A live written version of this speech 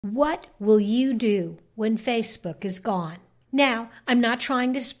What will you do when Facebook is gone? Now, I'm not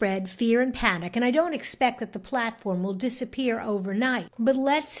trying to spread fear and panic, and I don't expect that the platform will disappear overnight. But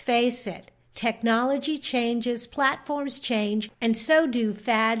let's face it, technology changes, platforms change, and so do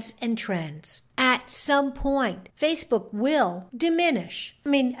fads and trends. At some point, Facebook will diminish.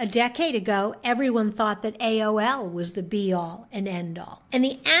 A decade ago, everyone thought that AOL was the be-all and end-all. And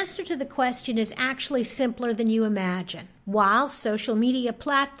the answer to the question is actually simpler than you imagine. While social media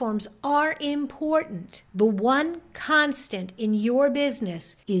platforms are important, the one constant in your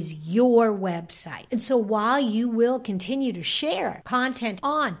business is your website. And so while you will continue to share content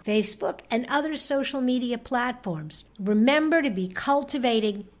on Facebook and other social media platforms, remember to be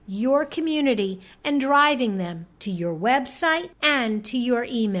cultivating your community and driving them to your website and to your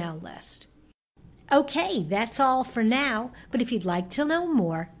email list. Okay, that's all for now, but if you'd like to know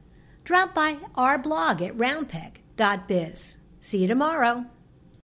more, drop by our blog at roundpeg.biz. See you tomorrow.